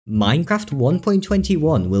Minecraft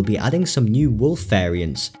 1.21 will be adding some new wolf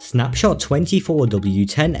variants. Snapshot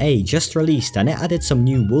 24W10A just released and it added some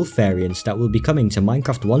new wolf variants that will be coming to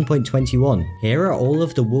Minecraft 1.21. Here are all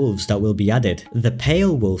of the wolves that will be added. The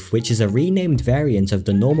pale wolf, which is a renamed variant of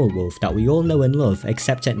the normal wolf that we all know and love,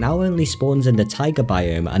 except it now only spawns in the taiga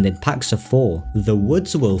biome and in packs of 4. The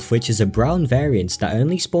woods wolf, which is a brown variant that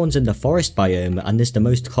only spawns in the forest biome and is the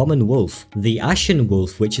most common wolf. The ashen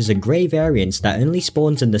wolf, which is a grey variant that only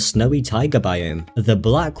spawns in the snowy taiga biome. The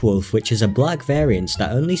black wolf, which is a black variant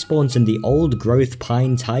that only spawns in the old growth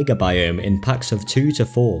pine taiga biome in packs of 2 to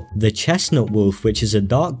 4. The chestnut wolf, which is a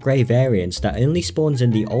dark grey variant that only spawns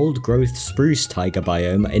in the old growth spruce taiga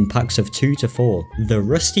biome in packs of 2 to 4. The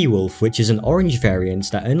rusty wolf, which is an orange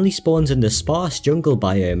variant that only spawns in the sparse jungle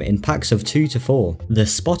biome in packs of 2 to 4. The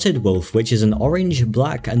spotted wolf, which is an orange,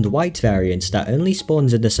 black and white variant that only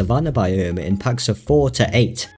spawns in the savanna biome in packs of 4 to 8.